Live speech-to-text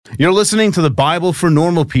You're listening to the Bible for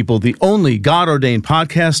Normal People, the only God-ordained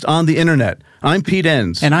podcast on the internet. I'm Pete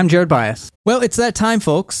Enns. And I'm Jared Bias. Well, it's that time,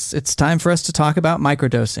 folks. It's time for us to talk about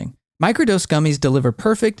microdosing. Microdose gummies deliver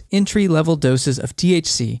perfect entry-level doses of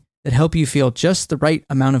THC that help you feel just the right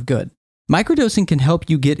amount of good. Microdosing can help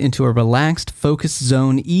you get into a relaxed, focused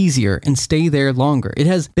zone easier and stay there longer. It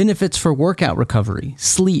has benefits for workout recovery,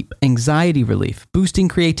 sleep, anxiety relief, boosting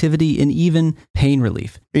creativity, and even pain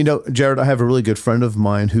relief. You know, Jared, I have a really good friend of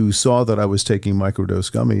mine who saw that I was taking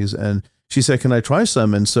microdose gummies, and she said, "Can I try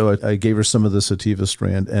some?" And so I gave her some of the sativa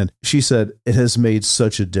strand, and she said it has made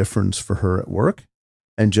such a difference for her at work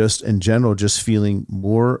and just in general, just feeling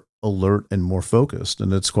more alert and more focused.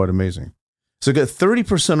 And it's quite amazing. So get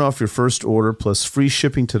 30% off your first order plus free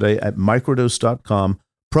shipping today at microdose.com.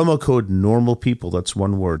 Promo code NORMALPEOPLE. That's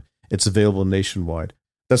one word. It's available nationwide.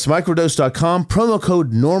 That's microdose.com. Promo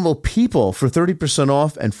code NORMALPEOPLE for 30%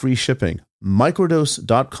 off and free shipping.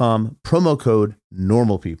 Microdose.com. Promo code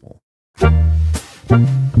NORMALPEOPLE.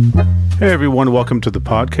 Hey everyone, welcome to the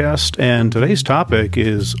podcast. And today's topic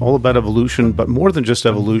is all about evolution, but more than just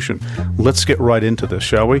evolution. Let's get right into this,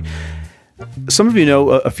 shall we? Some of you know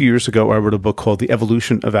a few years ago, I wrote a book called The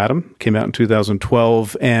Evolution of Adam. It came out in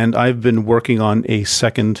 2012, and I've been working on a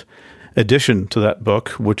second edition to that book,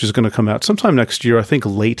 which is going to come out sometime next year, I think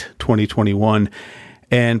late 2021.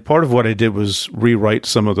 And part of what I did was rewrite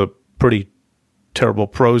some of the pretty terrible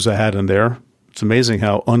prose I had in there. It's amazing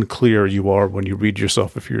how unclear you are when you read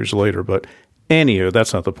yourself a few years later, but anywho,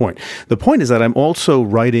 that's not the point. The point is that I'm also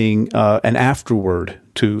writing an afterword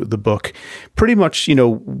to the book, pretty much,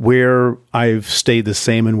 where I've stayed the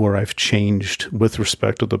same and where I've changed with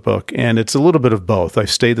respect to the book. And it's a little bit of both. I've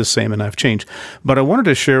stayed the same and I've changed. But I wanted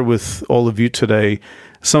to share with all of you today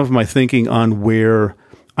some of my thinking on where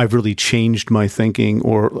I've really changed my thinking,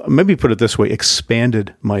 or maybe put it this way,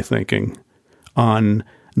 expanded my thinking on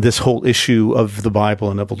this whole issue of the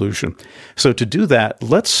Bible and evolution. So to do that,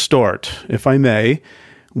 let's start, if I may,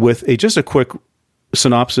 with just a quick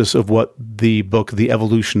synopsis of what the book, The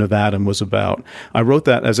Evolution of Adam, was about. I wrote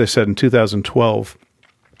that, as I said, in 2012,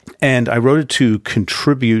 and I wrote it to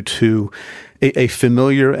contribute to a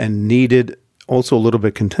familiar and needed, also a little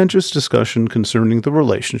bit contentious discussion concerning the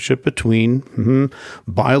relationship between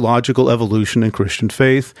biological evolution and Christian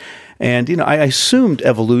faith. And, I assumed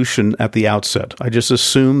evolution at the outset. I just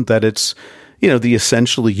assumed that it's, the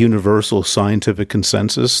essentially universal scientific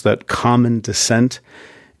consensus that common descent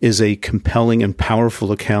is a compelling and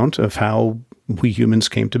powerful account of how we humans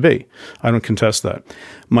came to be. I don't contest that.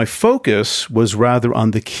 My focus was rather on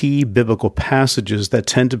the key biblical passages that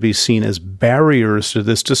tend to be seen as barriers to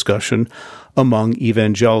this discussion among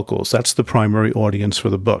evangelicals. That's the primary audience for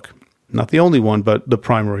the book. Not the only one, but the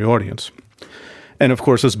primary audience. And of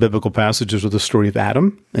course, those biblical passages are the story of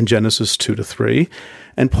Adam in Genesis 2-3,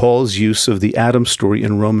 and Paul's use of the Adam story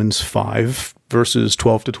in Romans 5, verses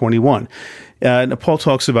 12 to 21. And Paul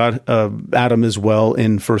talks about Adam as well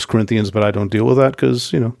in 1 Corinthians, but I don't deal with that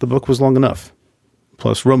because, the book was long enough.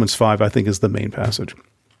 Plus, Romans 5, I think, is the main passage.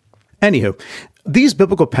 Anywho, these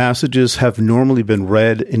biblical passages have normally been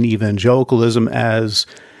read in evangelicalism as,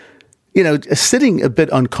 sitting a bit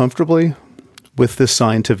uncomfortably with this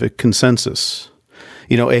scientific consensus.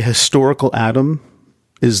 A historical Adam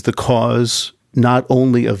is the cause not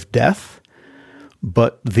only of death,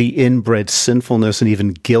 but the inbred sinfulness and even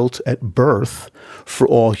guilt at birth for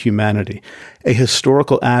all humanity. A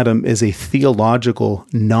historical Adam is a theological,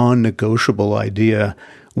 non-negotiable idea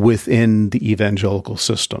within the evangelical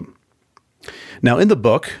system. Now, in the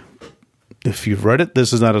book, if you've read it,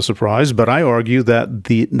 this is not a surprise, but I argue that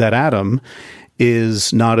that Adam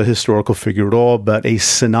is not a historical figure at all, but a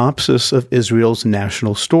synopsis of Israel's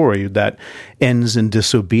national story that ends in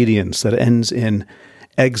disobedience, that ends in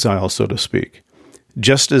exile, so to speak.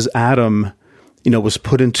 Just as Adam, was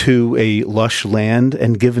put into a lush land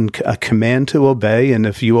and given a command to obey, and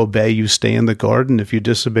if you obey, you stay in the garden, if you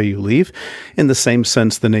disobey, you leave. In the same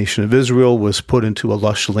sense, the nation of Israel was put into a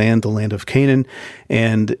lush land, the land of Canaan,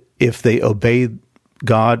 and if they obey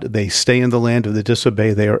God, they stay in the land. If they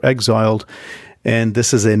disobey, they are exiled. And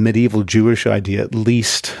this is a medieval Jewish idea, at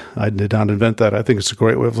least. I did not invent that. I think it's a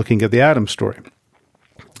great way of looking at the Adam story.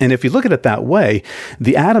 And if you look at it that way,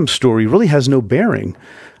 the Adam story really has no bearing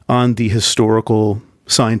on the historical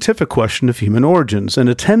scientific question of human origins. And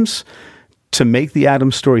attempts to make the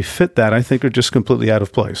Adam story fit that, I think, are just completely out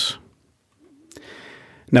of place.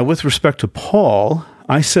 Now, with respect to Paul,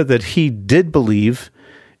 I said that he did believe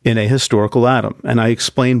in a historical Adam. And I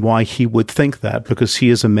explained why he would think that, because he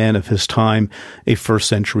is a man of his time, a first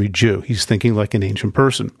century Jew. He's thinking like an ancient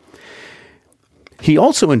person. He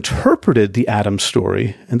also interpreted the Adam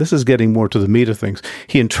story, and this is getting more to the meat of things.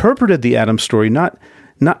 He interpreted the Adam story not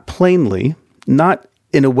plainly, not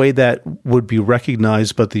in a way that would be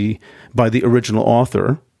recognized by the original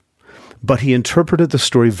author, but he interpreted the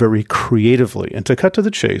story very creatively. And to cut to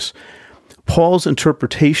the chase, Paul's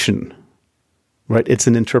interpretation, right? It's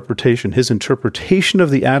an interpretation. His interpretation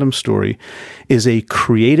of the Adam story is a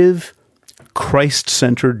creative,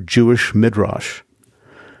 Christ-centered Jewish midrash.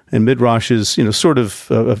 And midrash is, sort of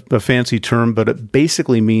a fancy term, but it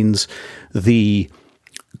basically means the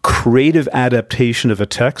creative adaptation of a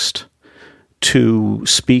text to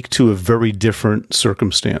speak to a very different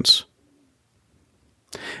circumstance.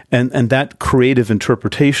 And that creative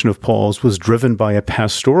interpretation of Paul's was driven by a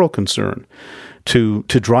pastoral concern to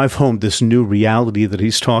drive home this new reality that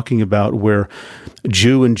he's talking about, where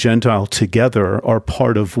Jew and Gentile together are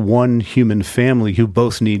part of one human family who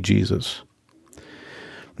both need Jesus.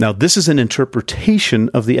 Now, this is an interpretation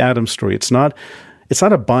of the Adam story. It's not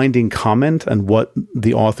a binding comment on what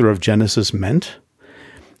the author of Genesis meant,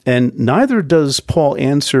 and neither does Paul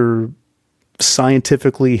answer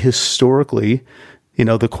scientifically, historically,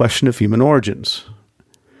 the question of human origins.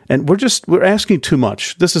 And we're asking too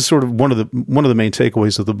much. This is sort of one of the main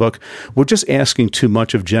takeaways of the book. We're just asking too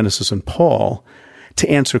much of Genesis and Paul to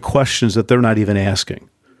answer questions that they're not even asking.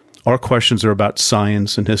 Our questions are about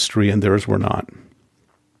science and history, and theirs were not.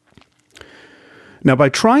 Now, by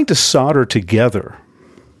trying to solder together,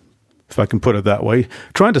 if I can put it that way,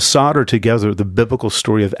 trying to solder together the biblical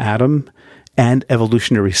story of Adam and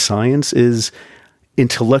evolutionary science is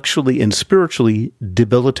intellectually and spiritually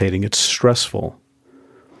debilitating. It's stressful.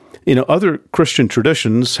 Other Christian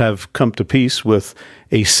traditions have come to peace with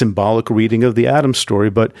a symbolic reading of the Adam story,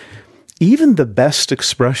 but even the best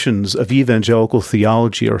expressions of evangelical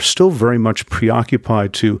theology are still very much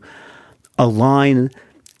preoccupied to align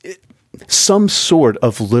some sort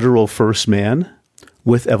of literal first man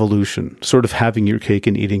with evolution, sort of having your cake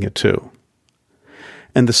and eating it too.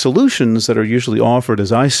 And the solutions that are usually offered,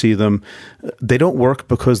 as I see them, they don't work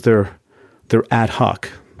because they're ad hoc.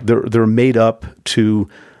 They're made up to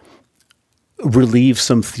relieve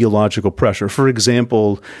some theological pressure. For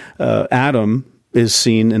example, Adam is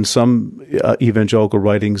seen in some evangelical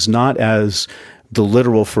writings not as the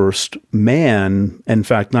literal first man, in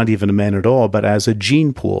fact, not even a man at all, but as a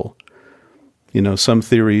gene pool. Some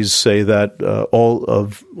theories say that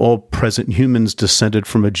all present humans descended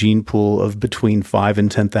from a gene pool of between 5 and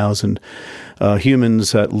 10,000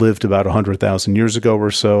 humans that lived about 100,000 years ago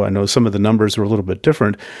or so. I know some of the numbers are a little bit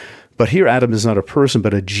different, but here Adam is not a person,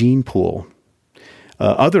 but a gene pool.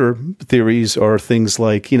 Other theories are things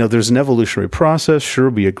like, there's an evolutionary process. Sure,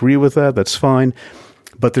 we agree with that. That's fine.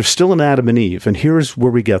 But there's still an Adam and Eve, and here's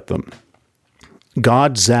where we get them.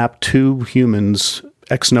 God zapped two humans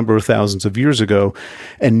X number of thousands of years ago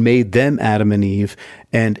and made them Adam and Eve,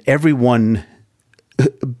 and everyone,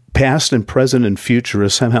 past and present and future,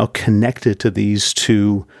 is somehow connected to these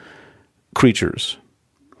two creatures.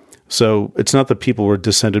 So it's not that people were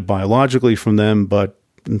descended biologically from them, but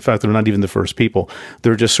in fact, they're not even the first people.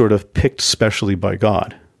 They're just sort of picked specially by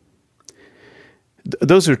God.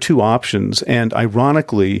 Those are two options, and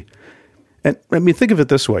ironically, think of it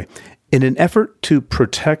this way. In an effort to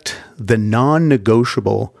protect the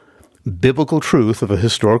non-negotiable biblical truth of a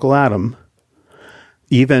historical Adam,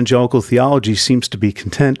 evangelical theology seems to be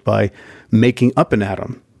content by making up an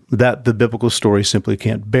Adam that the biblical story simply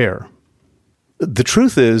can't bear. The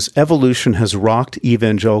truth is, evolution has rocked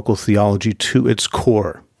evangelical theology to its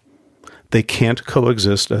core. They can't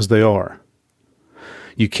coexist as they are.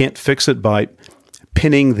 You can't fix it by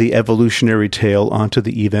pinning the evolutionary tale onto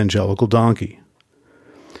the evangelical donkey.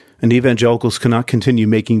 And evangelicals cannot continue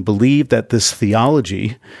making believe that this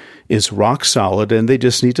theology is rock solid, and they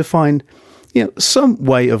just need to find, some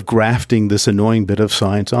way of grafting this annoying bit of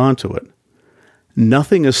science onto it.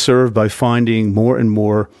 Nothing is served by finding more and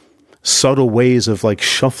more subtle ways of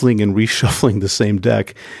shuffling and reshuffling the same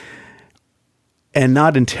deck and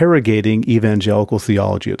not interrogating evangelical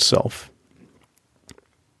theology itself.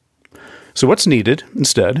 So what's needed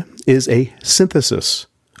instead is a synthesis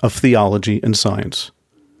of theology and science.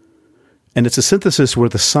 And it's a synthesis where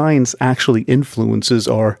the science actually influences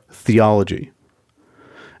our theology.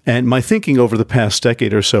 And my thinking over the past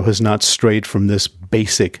decade or so has not strayed from this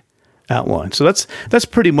basic outline. So that's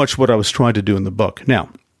pretty much what I was trying to do in the book. Now,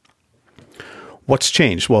 what's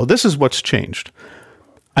changed? Well, this is what's changed.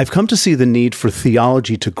 I've come to see the need for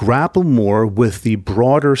theology to grapple more with the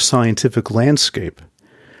broader scientific landscape.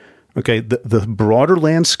 Okay, the broader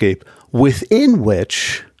landscape within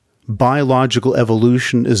which biological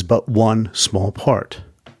evolution is but one small part.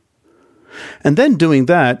 And then doing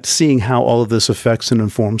that, seeing how all of this affects and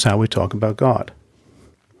informs how we talk about God.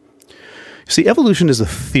 See, evolution is a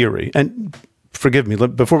theory. And forgive me,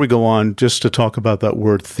 before we go on, just to talk about that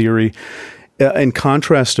word theory, in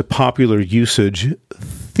contrast to popular usage,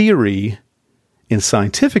 theory in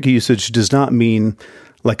scientific usage does not mean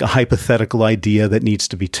like a hypothetical idea that needs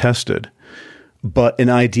to be tested, but an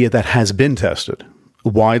idea that has been tested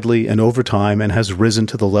widely and over time and has risen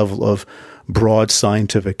to the level of broad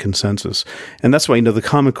scientific consensus. And that's why, the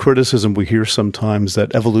common criticism we hear sometimes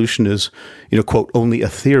that evolution is, quote, only a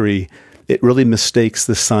theory, it really mistakes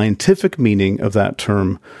the scientific meaning of that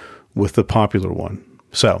term with the popular one.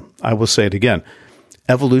 So I will say it again.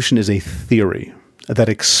 Evolution is a theory that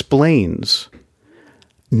explains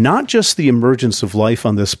not just the emergence of life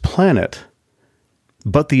on this planet,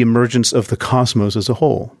 but the emergence of the cosmos as a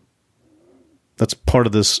whole. That's part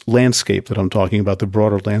of this landscape that I'm talking about, the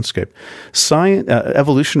broader landscape.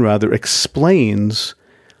 Evolution, explains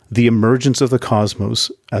the emergence of the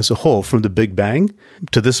cosmos as a whole, from the Big Bang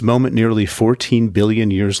to this moment nearly 14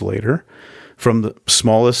 billion years later, from the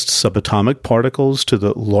smallest subatomic particles to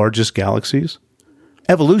the largest galaxies.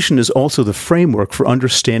 Evolution is also the framework for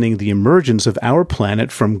understanding the emergence of our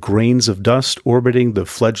planet from grains of dust orbiting the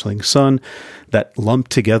fledgling sun that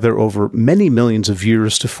lumped together over many millions of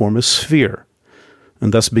years to form a sphere,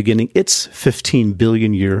 and thus beginning its 15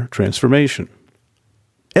 billion year transformation.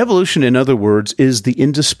 Evolution, in other words, is the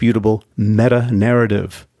indisputable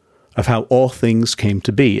meta-narrative of how all things came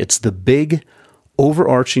to be. It's the big,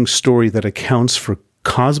 overarching story that accounts for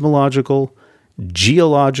cosmological,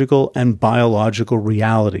 geological, and biological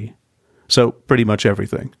reality. So pretty much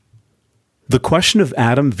everything. The question of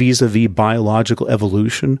Adam vis-a-vis biological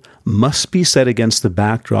evolution must be set against the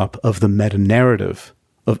backdrop of the meta-narrative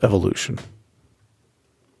of evolution.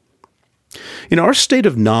 Our state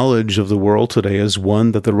of knowledge of the world today is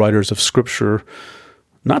one that the writers of Scripture,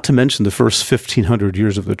 not to mention the first 1,500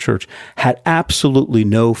 years of the church, had absolutely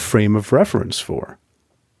no frame of reference for.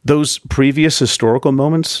 Those previous historical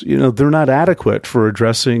moments, they're not adequate for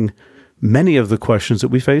addressing many of the questions that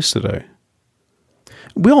we face today.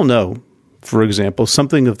 We all know, for example,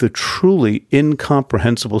 something of the truly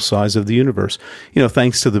incomprehensible size of the universe,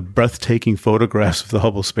 thanks to the breathtaking photographs of the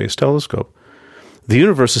Hubble Space Telescope. The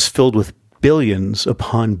universe is filled with billions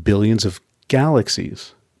upon billions of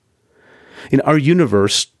galaxies. In our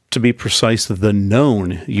universe, to be precise, the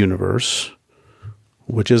known universe,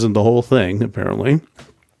 which isn't the whole thing, apparently,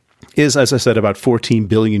 is, as I said, about 14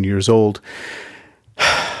 billion years old.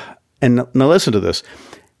 And now listen to this.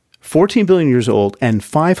 14 billion years old and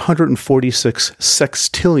 546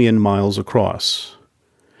 sextillion miles across.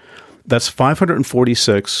 That's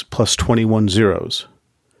 546 plus 21 zeros.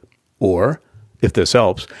 Or, if this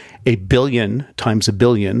helps, a billion times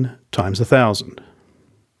 1,000.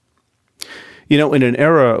 In an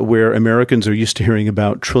era where Americans are used to hearing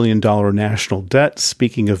about trillion-dollar national debt,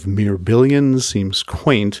 speaking of mere billions seems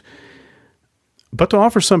quaint. But to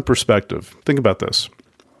offer some perspective, think about this.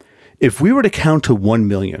 If we were to count to 1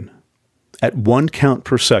 million at one count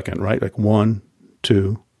per second, right? Like 1,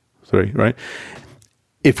 2, 3, right?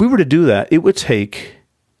 If we were to do that, it would take,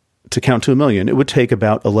 to count to 1 million, it would take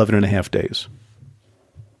about 11 and a half days.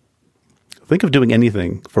 Think of doing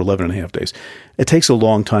anything for 11 and a half days. It takes a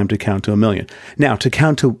long time to count to 1 million. Now, to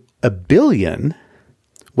count to 1 billion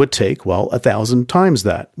would take, 1,000 times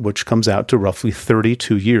that, which comes out to roughly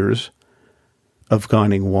 32 years of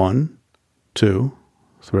counting 1, 2,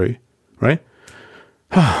 3, right?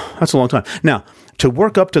 That's a long time. Now, to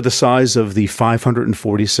work up to the size of the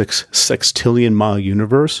 546 sextillion mile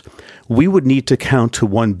universe, we would need to count to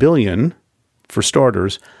 1 billion, for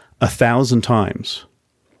starters, 1,000 times.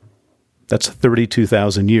 That's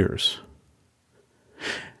 32,000 years.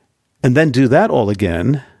 And then do that all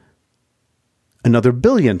again another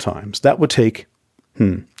billion times. That would take,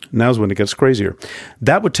 now's when it gets crazier.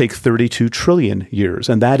 That would take 32 trillion years,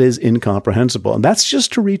 and that is incomprehensible. And that's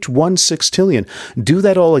just to reach 1 sextillion. Do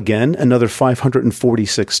that all again another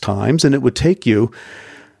 546 times, and it would take you,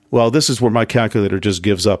 this is where my calculator just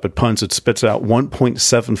gives up. It punts, it spits out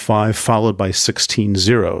 1.75 followed by 16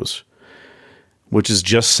 zeros, which is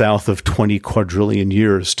just south of 20 quadrillion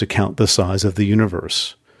years to count the size of the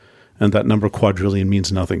universe. And that number quadrillion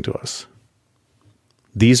means nothing to us.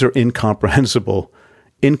 These are incomprehensible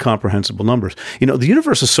numbers. The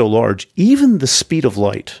universe is so large, even the speed of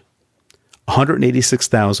light,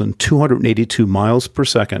 186,282 miles per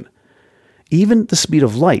second, even the speed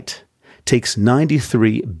of light takes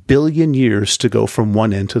 93 billion years to go from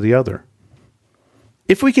one end to the other.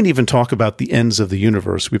 If we can even talk about the ends of the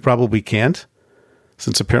universe, we probably can't.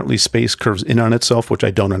 since apparently space curves in on itself, which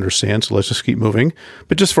I don't understand, so let's just keep moving.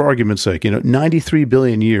 But just for argument's sake, 93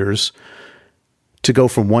 billion years to go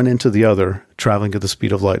from one end to the other, traveling at the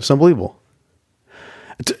speed of light. It's unbelievable.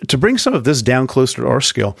 To bring some of this down closer to our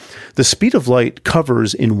scale, the speed of light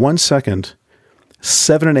covers in 1 second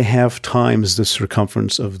 7.5 times the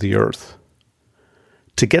circumference of the Earth.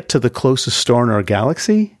 To get to the closest star in our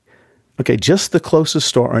galaxy, okay, just the closest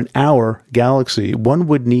star in our galaxy, one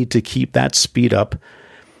would need to keep that speed up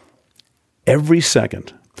every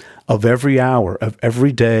second of every hour, of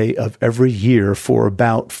every day, of every year for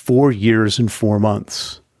about 4 years and 4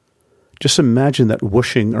 months. Just imagine that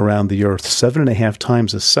whooshing around the Earth 7.5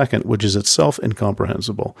 times a second, which is itself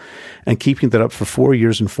incomprehensible, and keeping that up for 4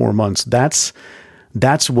 years and 4 months. That's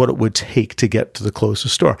what it would take to get to the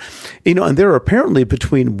closest star. And there are apparently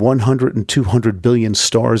between 100 and 200 billion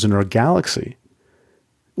stars in our galaxy,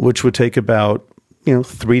 which would take about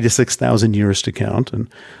 3,000 to 6,000 years to count.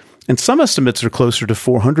 And some estimates are closer to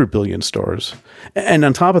 400 billion stars. And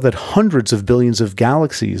on top of that, hundreds of billions of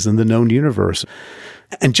galaxies in the known universe.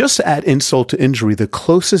 And just to add insult to injury, the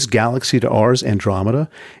closest galaxy to ours, Andromeda,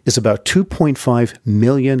 is about 2.5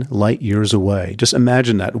 million light years away. Just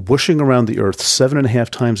imagine that, whooshing around the Earth 7.5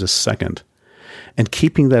 times a second and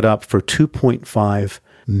keeping that up for 2.5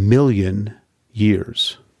 million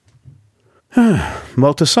years.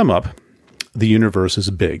 Well, to sum up, the universe is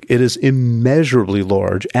big. It is immeasurably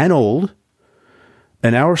large and old,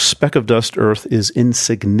 and our speck of dust Earth is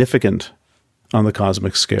insignificant on the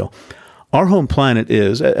cosmic scale. Our home planet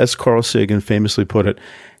is, as Carl Sagan famously put it,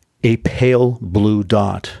 a pale blue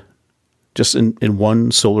dot, just in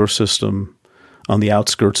one solar system on the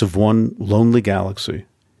outskirts of one lonely galaxy.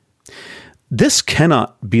 This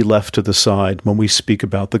cannot be left to the side when we speak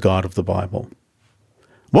about the God of the Bible.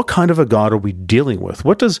 What kind of a God are we dealing with?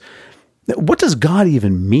 What does God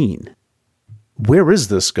even mean? Where is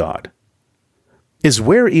this God? Is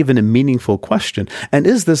where even a meaningful question? And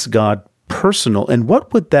is this God personal? And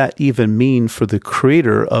what would that even mean for the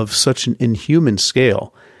creator of such an inhuman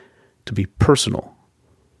scale to be personal?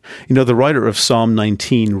 The writer of Psalm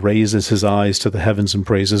 19 raises his eyes to the heavens and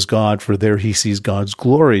praises God, for there he sees God's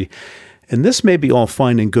glory. And this may be all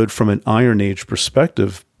fine and good from an Iron Age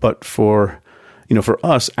perspective, but for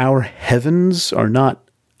us, our heavens are not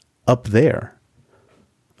up there.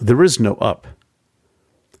 There is no up.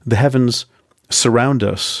 The heavens surround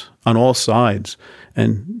us on all sides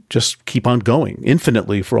and just keep on going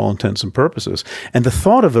infinitely for all intents and purposes. And the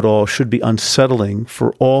thought of it all should be unsettling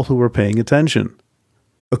for all who are paying attention.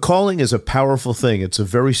 A calling is a powerful thing. It's a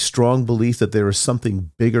very strong belief that there is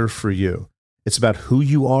something bigger for you. It's about who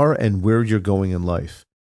you are and where you're going in life.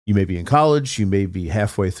 You may be in college, you may be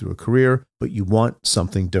halfway through a career, but you want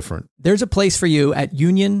something different. There's a place for you at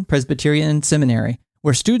Union Presbyterian Seminary,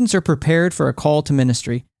 where students are prepared for a call to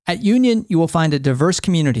ministry. At Union, you will find a diverse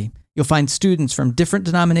community. You'll find students from different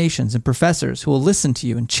denominations and professors who will listen to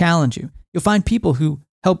you and challenge you. You'll find people who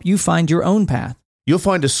help you find your own path. You'll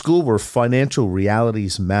find a school where financial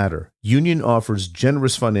realities matter. Union offers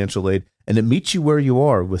generous financial aid, and it meets you where you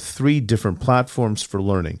are with 3 different platforms for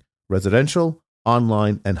learning: residential,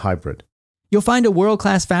 online, and hybrid. You'll find a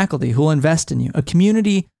world-class faculty who will invest in you, a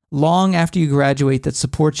community long after you graduate that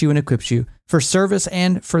supports you and equips you for service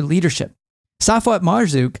and for leadership. Safwat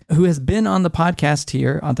Marzouk, who has been on the podcast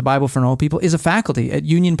here on the Bible for Normal People, is a faculty at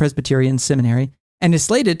Union Presbyterian Seminary and is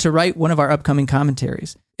slated to write one of our upcoming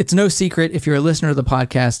commentaries. It's no secret, if you're a listener to the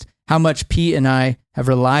podcast, how much Pete and I have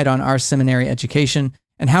relied on our seminary education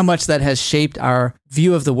and how much that has shaped our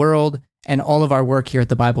view of the world and all of our work here at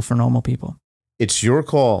the Bible for Normal People. It's your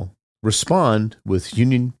call. Respond with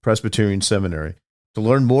Union Presbyterian Seminary. To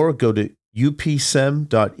learn more, go to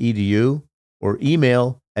upsem.edu or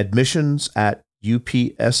email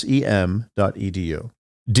admissions@upsem.edu.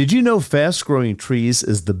 Did you know Fast Growing Trees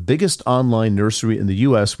is the biggest online nursery in the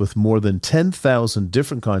U.S. with more than 10,000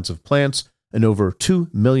 different kinds of plants and over 2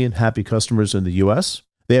 million happy customers in the U.S.?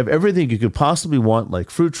 They have everything you could possibly want, like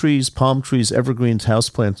fruit trees, palm trees, evergreens,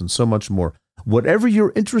 houseplants, and so much more. Whatever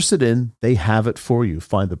you're interested in, they have it for you.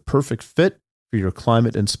 Find the perfect fit for your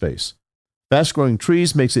climate and space. Fast Growing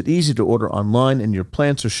Trees makes it easy to order online, and your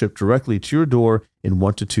plants are shipped directly to your door in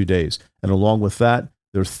 1 to 2 days. And along with that,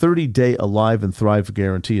 their 30-day Alive and Thrive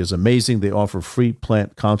guarantee is amazing. They offer free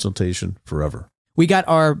plant consultation forever. We got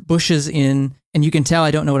our bushes in, and you can tell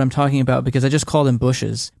I don't know what I'm talking about because I just called them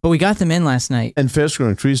bushes, but we got them in last night. And Fast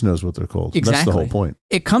Growing Trees knows what they're called. Exactly. That's the whole point.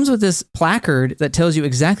 It comes with this placard that tells you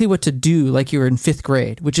exactly what to do like you were in 5th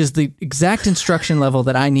grade, which is the exact instruction level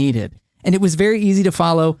that I needed. And it was very easy to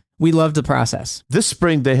follow. We loved the process. This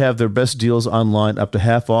spring, they have their best deals online, up to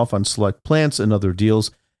half off on select plants and other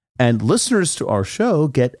deals. And listeners to our show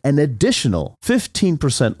get an additional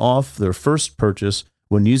 15% off their first purchase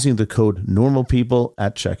when using the code NORMALPEOPLE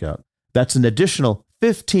at checkout. That's an additional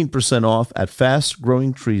 15% off at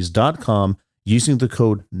fastgrowingtrees.com using the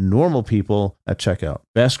code NORMALPEOPLE at checkout.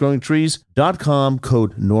 Fastgrowingtrees.com,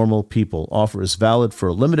 code NORMALPEOPLE. Offer is valid for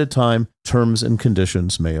a limited time. Terms and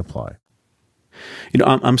conditions may apply. You know,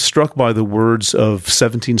 I'm struck by the words of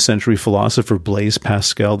 17th century philosopher Blaise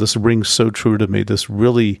Pascal. This rings so true to me. This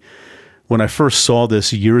really, when I first saw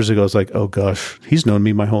this years ago, I was like, oh gosh, he's known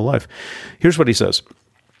me my whole life. Here's what he says.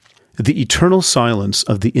 The eternal silence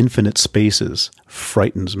of the infinite spaces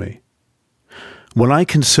frightens me. When I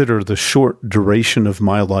consider the short duration of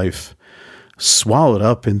my life, swallowed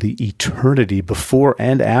up in the eternity before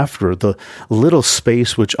and after, the little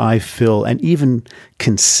space which I fill and even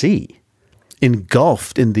can see,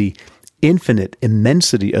 engulfed in the infinite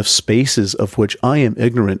immensity of spaces of which I am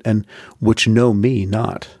ignorant and which know me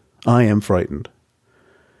not, I am frightened,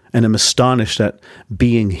 and am astonished at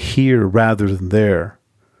being here rather than there.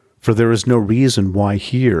 For there is no reason why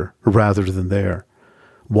here rather than there,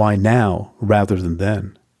 why now rather than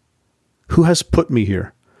then. Who has put me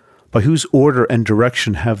here? By whose order and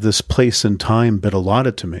direction have this place and time been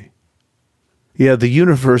allotted to me? Yeah, the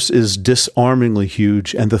universe is disarmingly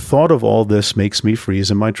huge, and the thought of all this makes me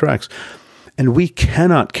freeze in my tracks. And we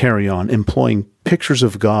cannot carry on employing pictures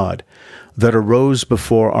of God that arose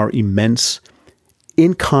before our immense,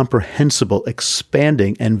 incomprehensible,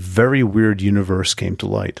 expanding, and very weird universe came to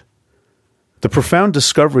light. The profound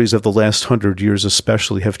discoveries of the last 100 years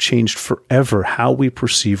especially have changed forever how we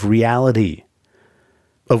perceive reality,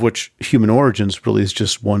 of which human origins really is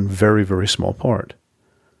just one very, very small part.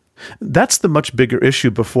 That's the much bigger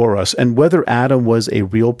issue before us, and whether Adam was a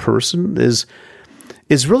real person is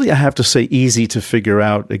really, I have to say, easy to figure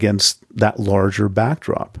out against that larger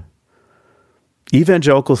backdrop.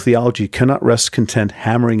 Evangelical theology cannot rest content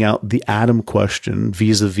hammering out the Adam question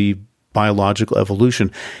vis-a-vis biological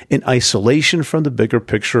evolution in isolation from the bigger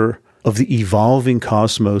picture of the evolving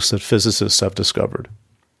cosmos that physicists have discovered.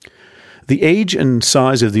 The age and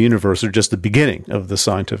size of the universe are just the beginning of the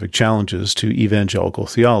scientific challenges to evangelical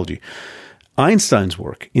theology. Einstein's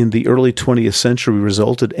work in the early 20th century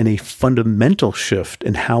resulted in a fundamental shift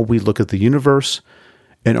in how we look at the universe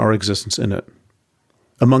and our existence in it.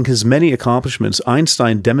 Among his many accomplishments,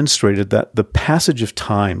 Einstein demonstrated that the passage of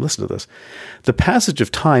time, listen to this, the passage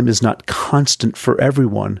of time is not constant for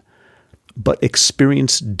everyone, but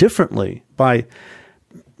experienced differently by,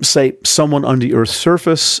 say, someone on the Earth's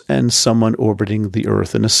surface and someone orbiting the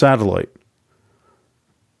Earth in a satellite,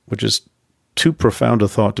 which is too profound a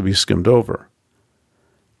thought to be skimmed over.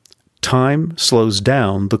 Time slows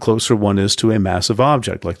down the closer one is to a massive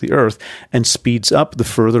object like the Earth, and speeds up the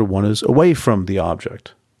further one is away from the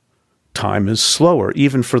object. Time is slower,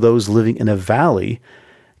 even for those living in a valley,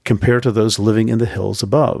 compared to those living in the hills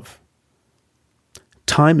above.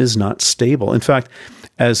 Time is not stable. In fact,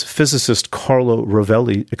 as physicist Carlo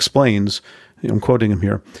Rovelli explains, I'm quoting him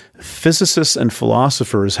here, physicists and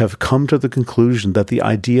philosophers have come to the conclusion that the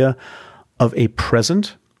idea of a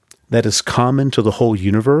present that is common to the whole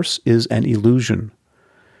universe is an illusion,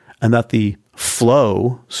 and that the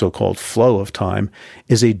flow, so-called flow of time,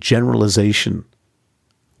 is a generalization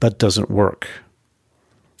that doesn't work.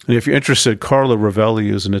 And if you're interested, Carlo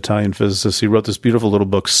Rovelli is an Italian physicist. He wrote this beautiful little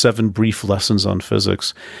book, 7 Brief Lessons on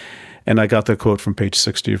Physics. And I got that quote from page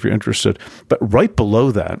 60 if you're interested. But right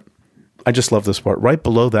below that, I just love this part. Right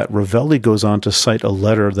below that, Rovelli goes on to cite a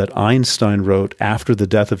letter that Einstein wrote after the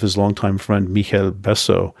death of his longtime friend Michel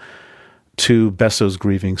Besso to Besso's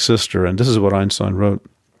grieving sister. And this is what Einstein wrote.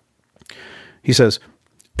 He says,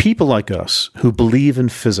 "People like us who believe in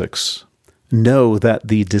physics know that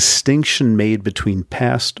the distinction made between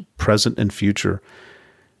past, present, and future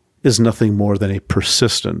is nothing more than a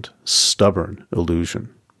persistent, stubborn illusion.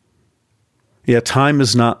 Yet time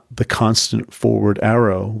is not the constant forward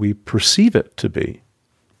arrow we perceive it to be."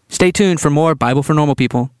 Stay tuned for more Bible for Normal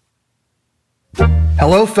People.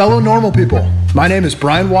 Hello, fellow normal people. My name is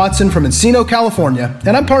Brian Watson from Encino, California,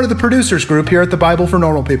 and I'm part of the producers group here at the Bible for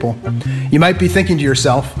Normal People. You might be thinking to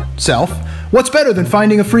yourself, what's better than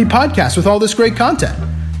finding a free podcast with all this great content?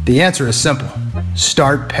 The answer is simple.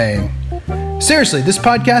 Start paying. Seriously, this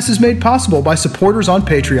podcast is made possible by supporters on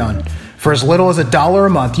Patreon. For as little as $1 a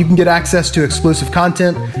month, you can get access to exclusive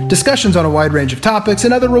content, discussions on a wide range of topics,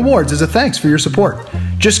 and other rewards as a thanks for your support.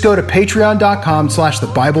 Just go to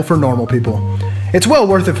patreon.com/thebiblefornormalpeople. It's well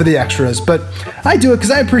worth it for the extras, but I do it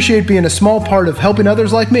because I appreciate being a small part of helping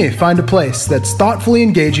others like me find a place that's thoughtfully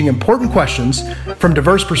engaging important questions from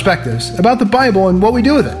diverse perspectives about the Bible and what we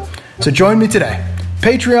do with it. So join me today.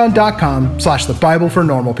 Patreon.com/The Bible for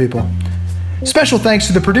Normal People. Special thanks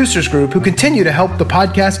to the producers group who continue to help the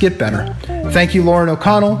podcast get better. Thank you, Lauren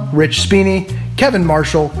O'Connell, Rich Speeney, Kevin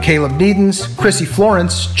Marshall, Caleb Needens, Chrissy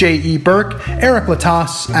Florence, J.E. Burke, Eric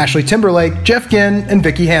Latas, Ashley Timberlake, Jeff Ginn, and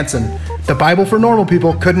Vicki Hansen. The Bible for Normal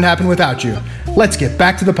People couldn't happen without you. Let's get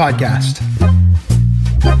back to the podcast.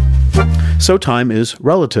 So time is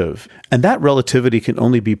relative, and that relativity can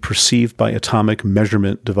only be perceived by atomic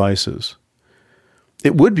measurement devices.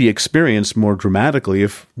 It would be experienced more dramatically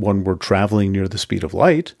if one were traveling near the speed of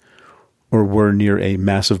light or were near a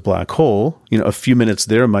massive black hole. A few minutes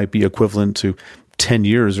there might be equivalent to 10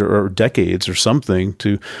 years or decades or something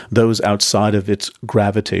to those outside of its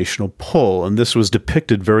gravitational pull. And this was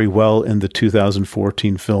depicted very well in the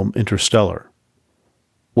 2014 film Interstellar.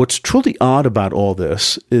 What's truly odd about all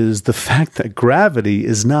this is the fact that gravity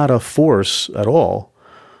is not a force at all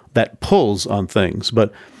that pulls on things,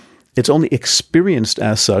 but it's only experienced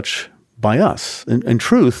as such by us. In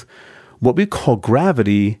truth, what we call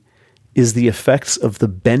gravity is the effects of the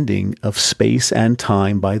bending of space and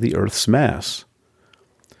time by the Earth's mass.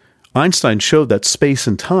 Einstein showed that space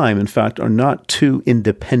and time, in fact, are not two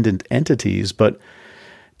independent entities, but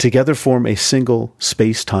together form a single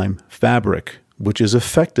space-time fabric, which is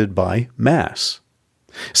affected by mass.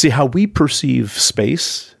 See, how we perceive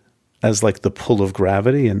space as like the pull of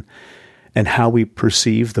gravity and how we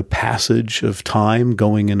perceive the passage of time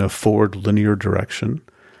going in a forward linear direction,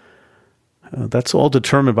 that's all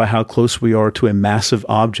determined by how close we are to a massive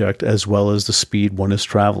object as well as the speed one is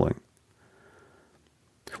traveling.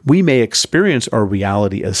 We may experience our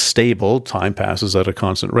reality as stable, time passes at a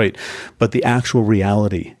constant rate, but the actual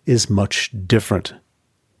reality is much different.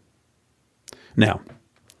 Now,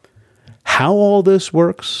 how all this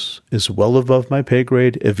works is well above my pay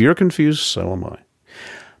grade. If you're confused, so am I.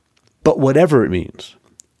 But whatever it means,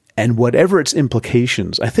 and whatever its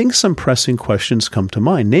implications, I think some pressing questions come to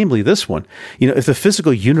mind, namely this one. If the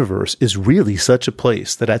physical universe is really such a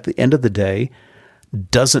place that at the end of the day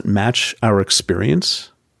doesn't match our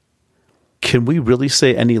experience, can we really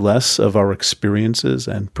say any less of our experiences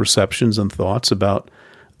and perceptions and thoughts about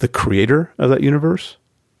the creator of that universe?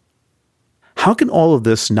 How can all of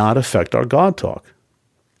this not affect our God talk?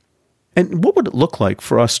 And what would it look like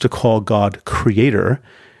for us to call God creator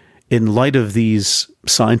in light of these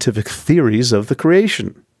scientific theories of the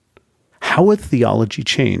creation? How would theology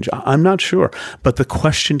change? I'm not sure, but the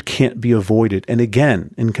question can't be avoided. And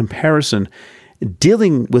again, in comparison,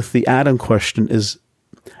 dealing with the Adam question is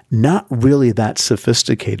not really that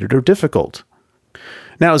sophisticated or difficult.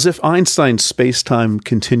 Now, as if Einstein's space-time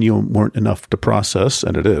continuum weren't enough to process,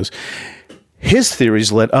 and it is, his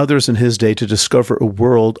theories led others in his day to discover a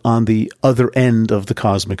world on the other end of the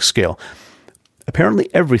cosmic scale. Apparently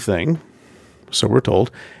everything, so we're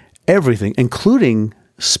told, everything, including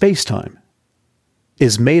space-time,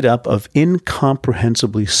 is made up of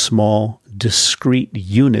incomprehensibly small, discrete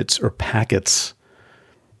units or packets.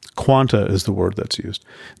 Quanta is the word that's used.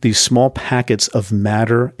 These small packets of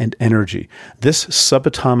matter and energy. This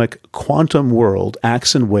subatomic quantum world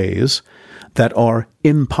acts in ways that are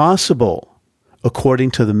impossible according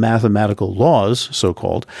to the mathematical laws,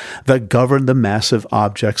 so-called, that govern the massive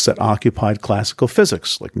objects that occupied classical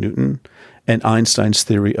physics, like Newton and Einstein's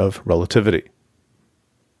theory of relativity.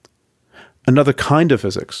 Another kind of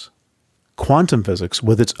physics, quantum physics,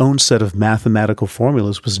 with its own set of mathematical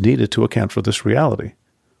formulas, was needed to account for this reality.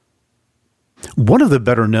 One of the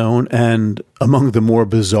better known and among the more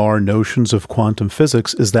bizarre notions of quantum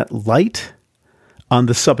physics is that light, on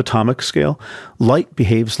the subatomic scale, light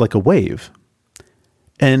behaves like a wave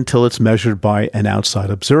until it's measured by an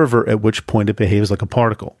outside observer, at which point it behaves like a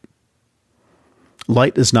particle.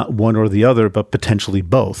 Light is not one or the other, but potentially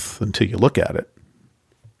both until you look at it.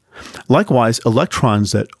 Likewise,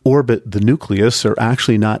 electrons that orbit the nucleus are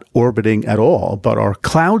actually not orbiting at all, but are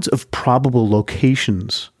clouds of probable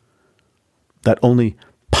locations that only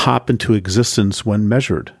pop into existence when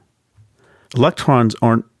measured. Electrons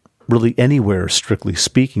aren't really anywhere, strictly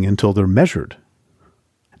speaking, until they're measured.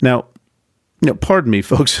 Now, pardon me,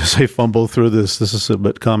 folks, as I fumble through this. This is a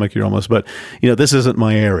bit comic here almost, but, this isn't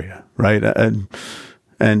my area, right?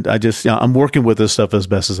 And I just, I'm working with this stuff as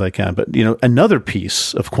best as I can. But, another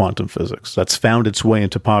piece of quantum physics that's found its way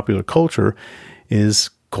into popular culture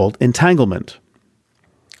is called entanglement.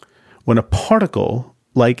 When a particle,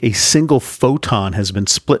 like a single photon, has been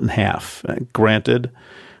split in half, granted,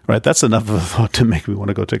 right, that's enough of a thought to make me want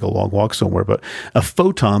to go take a long walk somewhere, but a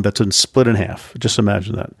photon that's been split in half, just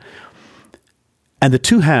imagine that. And the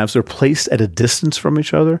two halves are placed at a distance from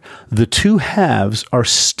each other, the two halves are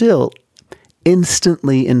still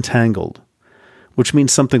instantly entangled, which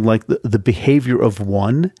means something like the behavior of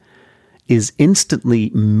one is instantly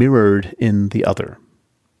mirrored in the other.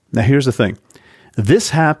 Now, here's the thing. This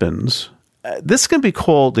happens. This can be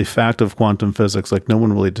called a fact of quantum physics. Like, no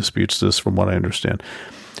one really disputes this from what I understand.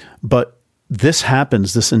 But this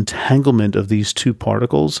happens, this entanglement of these two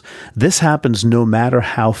particles, this happens no matter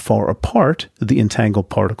how far apart the entangled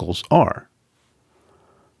particles are.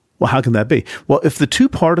 Well, how can that be? Well, if the two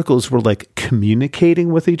particles were like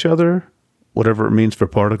communicating with each other, whatever it means for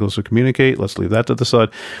particles to communicate, let's leave that to the side.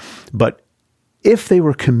 But if they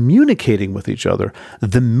were communicating with each other,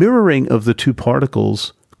 the mirroring of the two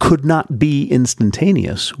particles could not be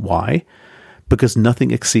instantaneous. Why? Because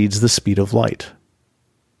nothing exceeds the speed of light.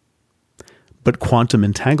 But quantum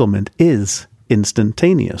entanglement is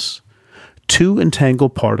instantaneous. Two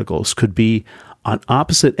entangled particles could be on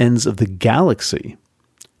opposite ends of the galaxy,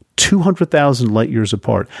 200,000 light years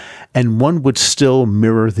apart, and one would still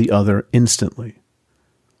mirror the other instantly.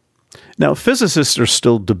 Now, physicists are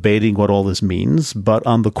still debating what all this means, but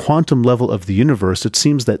on the quantum level of the universe, it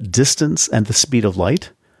seems that distance and the speed of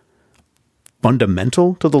light,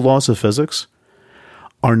 fundamental to the laws of physics,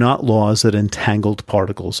 are not laws that entangled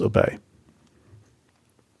particles obey.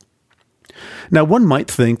 Now, one might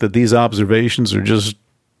think that these observations are just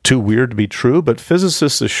too weird to be true, but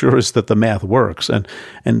physicists assure us that the math works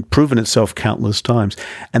and proven itself countless times.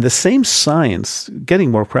 And the same science, getting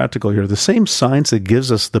more practical here, the same science that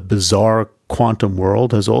gives us the bizarre quantum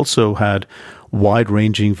world has also had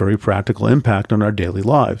wide-ranging, very practical impact on our daily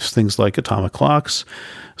lives. Things like atomic clocks,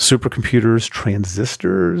 supercomputers,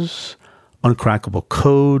 transistors, uncrackable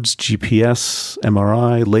codes, GPS,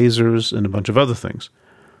 MRI, lasers, and a bunch of other things.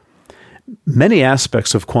 Many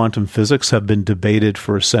aspects of quantum physics have been debated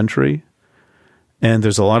for a century, and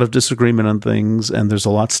there's a lot of disagreement on things, and there's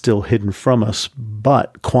a lot still hidden from us,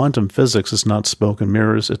 but quantum physics is not smoke and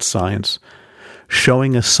mirrors, it's science,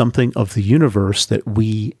 showing us something of the universe that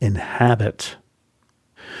we inhabit.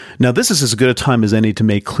 Now, this is as good a time as any to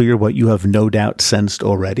make clear what you have no doubt sensed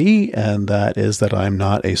already, and that is that I'm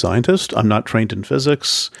not a scientist, I'm not trained in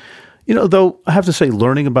physics. Though I have to say,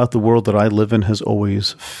 learning about the world that I live in has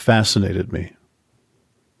always fascinated me.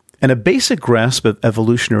 And a basic grasp of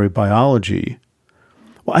evolutionary biology,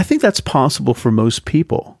 well, I think that's possible for most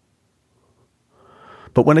people.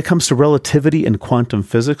 But when it comes to relativity and quantum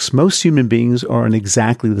physics, most human beings are in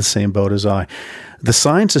exactly the same boat as I. The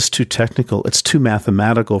science is too technical, it's too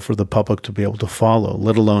mathematical for the public to be able to follow,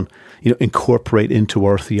 let alone, incorporate into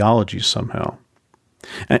our theology somehow.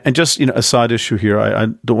 And just, a side issue here, I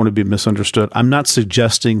don't want to be misunderstood. I'm not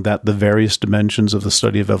suggesting that the various dimensions of the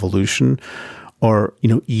study of evolution are,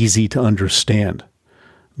 easy to understand.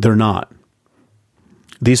 They're not.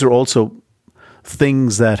 These are also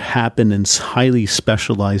things that happen in highly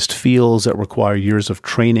specialized fields that require years of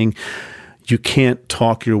training. You can't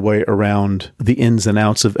talk your way around the ins and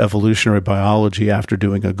outs of evolutionary biology after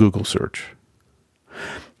doing a Google search.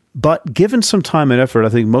 But given some time and effort, I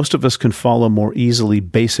think most of us can follow more easily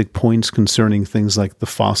basic points concerning things like the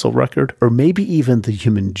fossil record, or maybe even the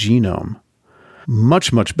human genome.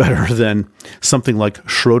 Much, much better than something like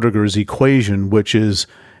Schrödinger's equation, which is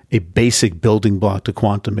a basic building block to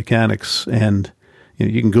quantum mechanics. And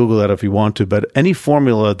you can Google that if you want to, but any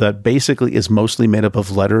formula that basically is mostly made up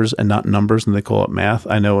of letters and not numbers, and they call it math,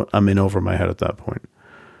 I know I'm in over my head at that point.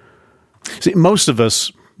 See, most of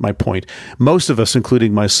us,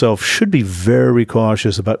 including myself, should be very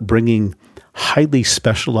cautious about bringing highly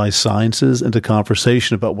specialized sciences into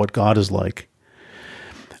conversation about what God is like.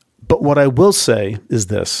 But what I will say is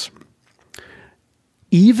this.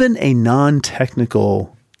 Even a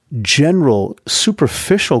non-technical, general,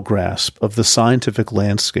 superficial grasp of the scientific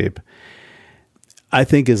landscape, I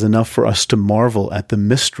think, is enough for us to marvel at the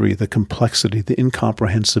mystery, the complexity, the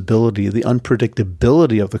incomprehensibility, the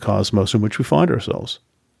unpredictability of the cosmos in which we find ourselves.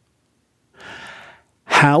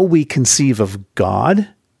 How we conceive of God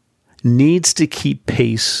needs to keep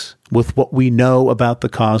pace with what we know about the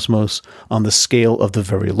cosmos on the scale of the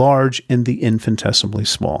very large and the infinitesimally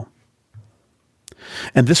small.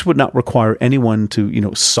 And this would not require anyone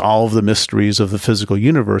to, solve the mysteries of the physical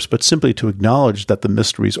universe, but simply to acknowledge that the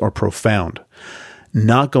mysteries are profound,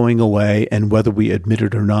 not going away, and whether we admit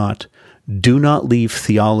it or not, do not leave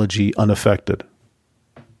theology unaffected.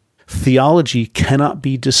 Theology cannot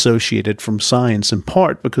be dissociated from science, in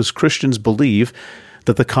part because Christians believe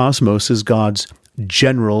that the cosmos is God's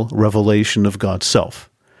general revelation of God's self.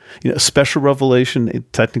 Special revelation, in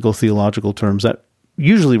technical theological terms, that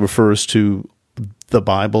usually refers to the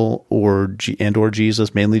Bible or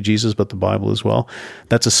Jesus, mainly Jesus, but the Bible as well.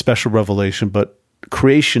 That's a special revelation, but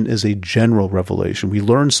creation is a general revelation. We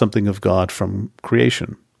learn something of God from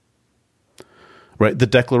creation. right? The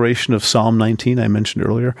declaration of Psalm 19 I mentioned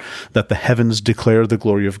earlier, that the heavens declare the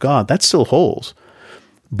glory of God, that still holds.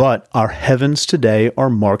 But our heavens today are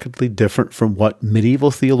markedly different from what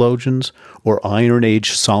medieval theologians or Iron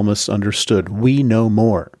Age psalmists understood. We know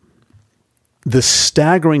more. The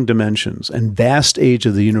staggering dimensions and vast age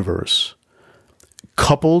of the universe,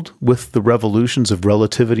 coupled with the revolutions of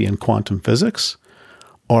relativity and quantum physics,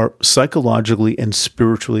 are psychologically and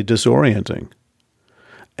spiritually disorienting.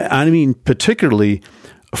 I mean, particularly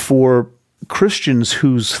for Christians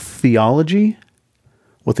whose theology,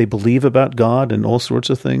 what they believe about God and all sorts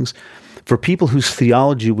of things, for people whose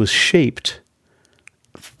theology was shaped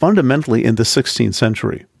fundamentally in the 16th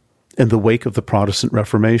century, in the wake of the Protestant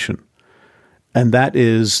Reformation. And that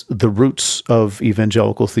is the roots of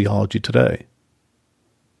evangelical theology today.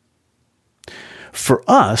 For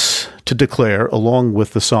us to declare, along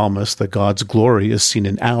with the psalmist, that God's glory is seen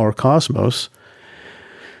in our cosmos,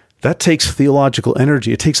 that takes theological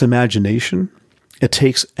energy. It takes imagination. It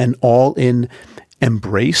takes an all-in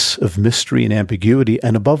embrace of mystery and ambiguity.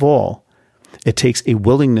 And above all, it takes a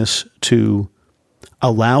willingness to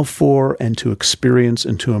allow for and to experience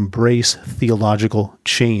and to embrace theological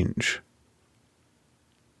change.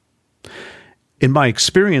 In my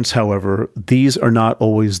experience, however, these are not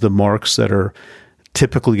always the marks that are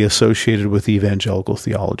typically associated with evangelical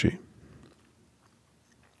theology.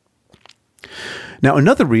 Now,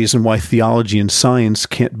 another reason why theology and science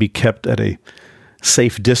can't be kept at a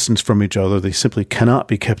safe distance from each other, they simply cannot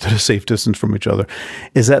be kept at a safe distance from each other,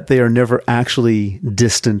 is that they are never actually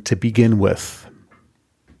distant to begin with.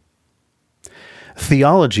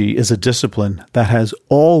 Theology is a discipline that has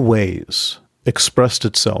always expressed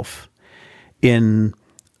itself in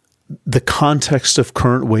the context of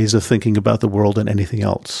current ways of thinking about the world and anything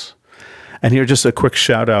else. And here, just a quick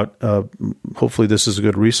shout out. Hopefully this is a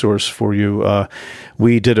good resource for you.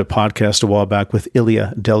 We did a podcast a while back with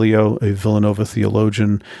Ilia Delio, a Villanova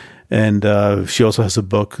theologian. And she also has a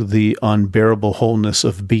book, The Unbearable Wholeness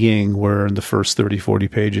of Being, where in the first 30, 40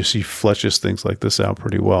 pages, she fleshes things like this out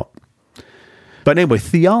pretty well. But anyway,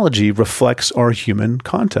 theology reflects our human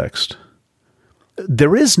context.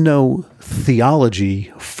 There is no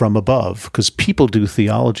theology from above, because people do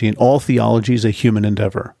theology, and all theology is a human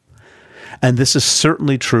endeavor. And this is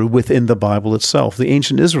certainly true within the Bible itself. The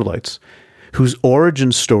ancient Israelites, whose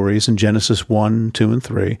origin stories in Genesis 1, 2, and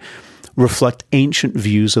 3 reflect ancient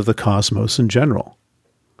views of the cosmos in general.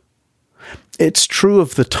 It's true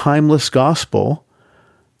of the timeless gospel,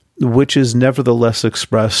 which is nevertheless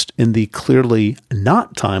expressed in the clearly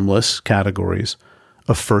not timeless categories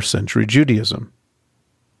of first century Judaism.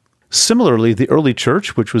 Similarly, the early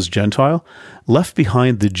church, which was Gentile, left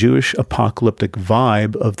behind the Jewish apocalyptic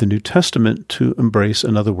vibe of the New Testament to embrace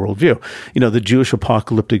another worldview. You know, the Jewish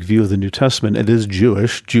apocalyptic view of the New Testament, it is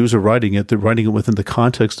Jewish. Jews are writing it. They're writing it within the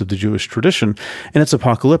context of the Jewish tradition, and it's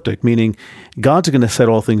apocalyptic, meaning God's going to set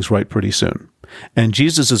all things right pretty soon. And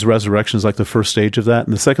Jesus' resurrection is like the first stage of that,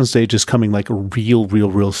 and the second stage is coming like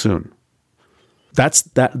real soon.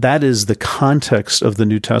 That is the context of the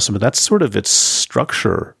New Testament. That's sort of its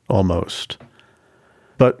structure almost.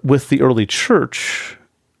 But with the early church,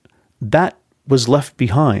 that was left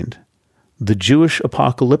behind. The Jewish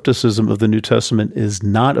apocalypticism of the New Testament is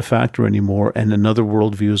not a factor anymore, and another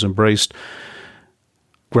worldview is embraced,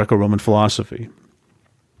 Greco-Roman philosophy.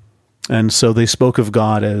 And so they spoke of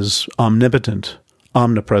God as omnipotent,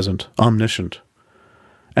 omnipresent, omniscient.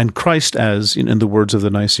 And Christ as, in the words of the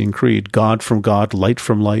Nicene Creed, God from God, light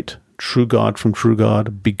from light, true God from true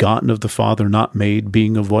God, begotten of the Father, not made,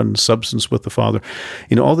 being of one substance with the Father.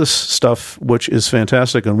 You know, all this stuff, which is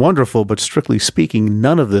fantastic and wonderful, but strictly speaking,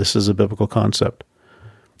 none of this is a biblical concept.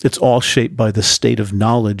 It's all shaped by the state of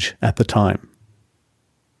knowledge at the time.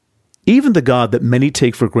 Even the God that many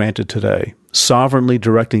take for granted today, sovereignly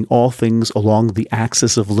directing all things along the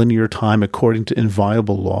axis of linear time according to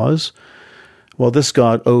inviolable laws, well, this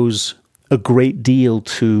God owes a great deal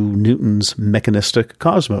to Newton's mechanistic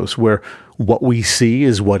cosmos, where what we see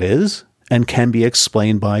is what is and can be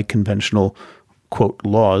explained by conventional, quote,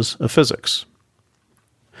 laws of physics.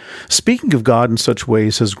 Speaking of God in such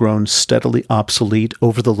ways has grown steadily obsolete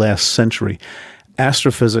over the last century.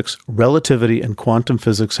 Astrophysics, relativity, and quantum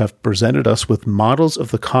physics have presented us with models of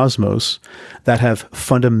the cosmos that have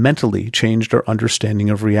fundamentally changed our understanding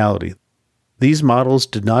of reality. These models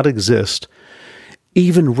did not exist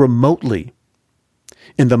even remotely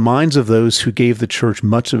in the minds of those who gave the church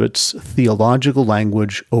much of its theological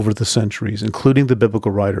language over the centuries, including the biblical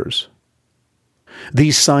writers.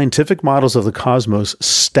 These scientific models of the cosmos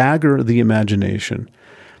stagger the imagination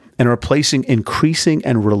and are placing increasing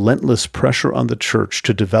and relentless pressure on the church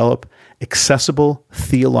to develop accessible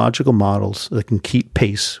theological models that can keep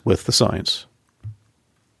pace with the science.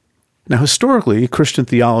 Now, historically, Christian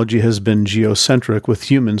theology has been geocentric,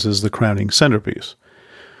 with humans as the crowning centerpiece.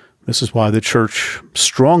 This is why the church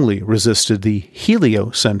strongly resisted the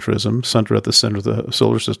heliocentrism, center at the center of the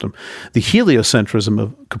solar system, the heliocentrism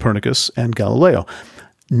of Copernicus and Galileo.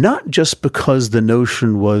 Not just because the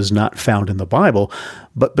notion was not found in the Bible,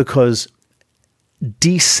 but because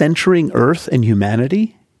decentering Earth and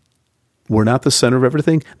humanity, we're not the center of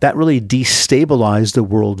everything, that really destabilized the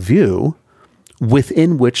worldview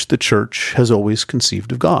within which the church has always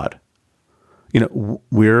conceived of God.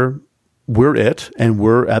 We're it, and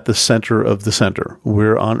we're at the center of the center.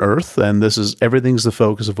 We're on Earth, and everything's the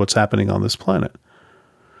focus of what's happening on this planet.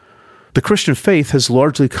 The Christian faith has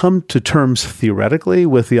largely come to terms theoretically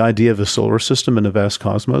with the idea of a solar system and a vast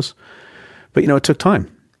cosmos, but it took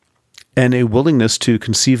time and a willingness to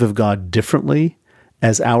conceive of God differently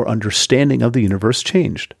as our understanding of the universe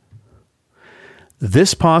changed.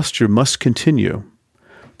 This posture must continue,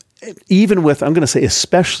 even with, I'm going to say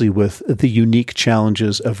especially with, the unique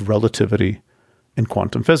challenges of relativity and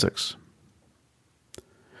quantum physics.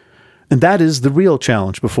 And that is the real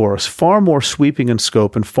challenge before us, far more sweeping in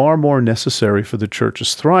scope and far more necessary for the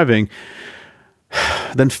church's thriving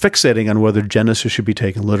than fixating on whether Genesis should be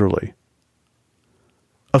taken literally.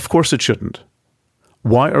 Of course it shouldn't.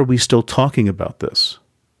 Why are we still talking about this?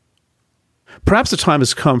 Perhaps the time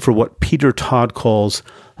has come for what Peter Todd calls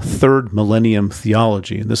third millennium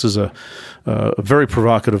theology. And this is a very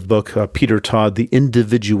provocative book, Peter Todd, The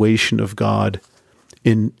Individuation of God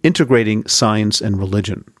in Integrating Science and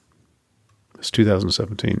Religion. It's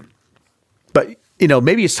 2017. But,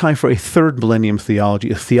 maybe it's time for a third millennium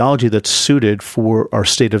theology, a theology that's suited for our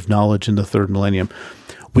state of knowledge in the third millennium.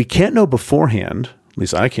 We can't know beforehand, at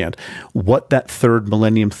least I can't, what that third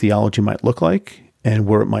millennium theology might look like and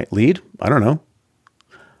where it might lead. I don't know.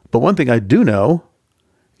 But one thing I do know,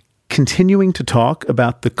 continuing to talk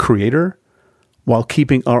about the Creator while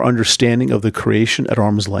keeping our understanding of the creation at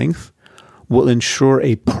arm's length will ensure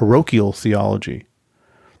a parochial theology,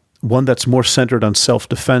 one that's more centered on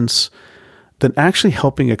self-defense than actually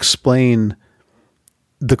helping explain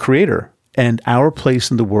the Creator and our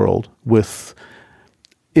place in the world with,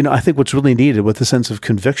 I think what's really needed with a sense of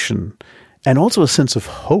conviction and also a sense of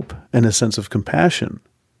hope and a sense of compassion.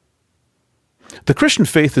 The Christian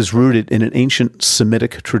faith is rooted in an ancient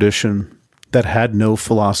Semitic tradition that had no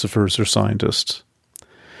philosophers or scientists.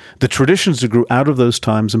 The traditions that grew out of those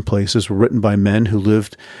times and places were written by men who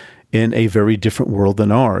lived in a very different world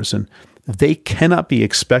than ours, and they cannot be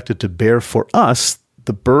expected to bear for us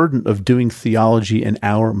the burden of doing theology in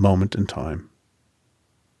our moment in time.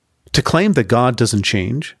 To claim that God doesn't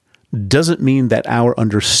change doesn't mean that our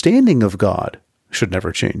understanding of God should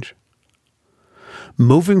never change.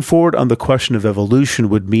 Moving forward on the question of evolution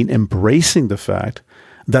would mean embracing the fact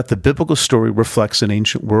that the biblical story reflects an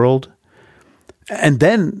ancient world, and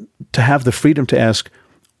then to have the freedom to ask,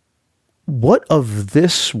 what of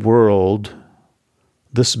this world,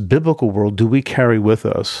 this biblical world, do we carry with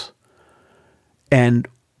us? And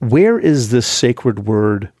where is this sacred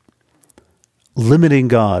word limiting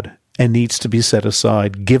God and needs to be set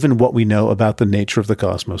aside, given what we know about the nature of the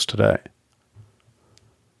cosmos today?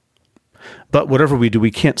 But whatever we do,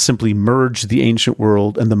 we can't simply merge the ancient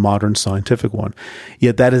world and the modern scientific one.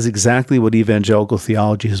 Yet that is exactly what evangelical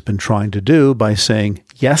theology has been trying to do by saying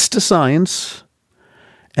yes to science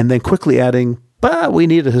and then quickly adding, but we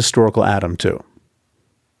need a historical Adam too.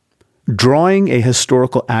 Drawing a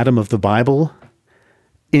historical Adam of the Bible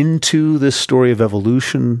into this story of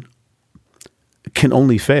evolution can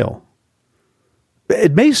only fail.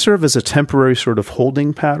 It may serve as a temporary sort of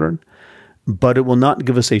holding pattern, but it will not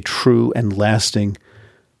give us a true and lasting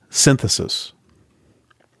synthesis.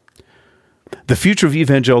 The future of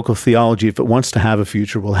evangelical theology, if it wants to have a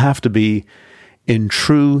future, will have to be in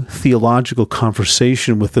true theological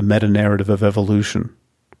conversation with the metanarrative of evolution,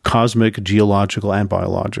 cosmic, geological, and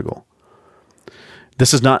biological.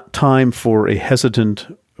 This is not time for a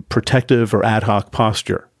hesitant, protective, or ad hoc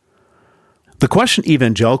posture. The question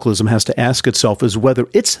evangelicalism has to ask itself is whether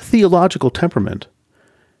its theological temperament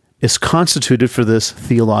is constituted for this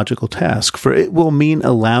theological task, for it will mean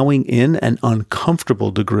allowing in an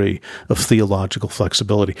uncomfortable degree of theological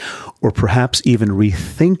flexibility, or perhaps even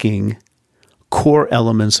rethinking core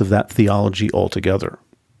elements of that theology altogether.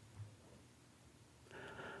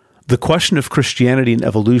 The question of Christianity and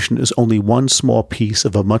evolution is only one small piece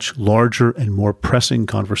of a much larger and more pressing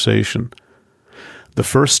conversation. The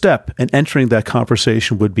first step in entering that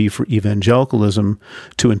conversation would be for evangelicalism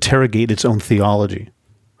to interrogate its own theology.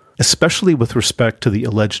 especially with respect to the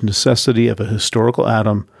alleged necessity of a historical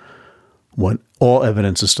Adam when all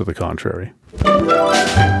evidence is to the contrary.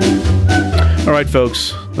 All right,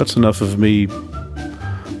 folks, that's enough of me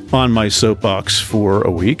on my soapbox for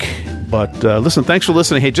a week. But listen, thanks for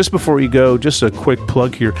listening. Hey, just before you go, just a quick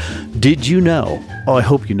plug here. Did you know, I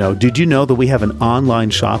hope you know, did you know that we have an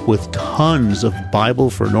online shop with tons of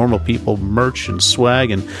Bible for Normal People merch and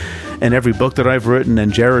swag and every book that I've written,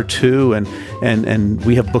 and Jared too, and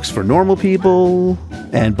we have books for normal people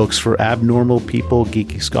and books for abnormal people,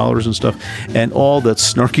 geeky scholars and stuff, and all that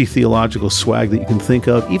snarky theological swag that you can think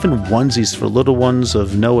of, even onesies for little ones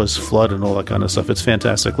of Noah's flood and all that kind of stuff. It's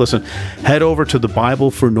fantastic. Listen, head over to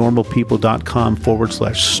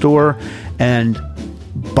thebiblefornormalpeople.com/store and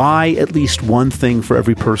buy at least one thing for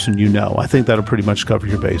every person you know. I think that'll pretty much cover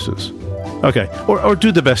your bases. Okay, or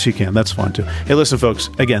do the best you can. That's fine too. Hey, listen, folks,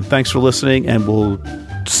 again, thanks for listening, and we'll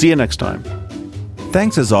see you next time.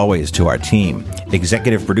 Thanks as always to our team.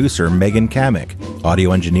 Executive producer Megan Kamick,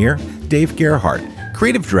 audio engineer Dave Gerhardt,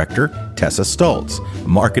 creative director Tessa Stoltz,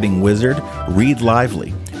 marketing wizard Reed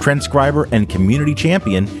Lively, transcriber and community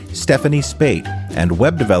champion Stephanie Spate, and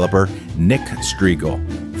web developer Nick Striegel.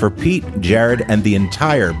 For Pete, Jared, and the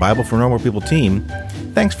entire Bible for Normal People team,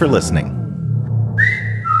 thanks for listening.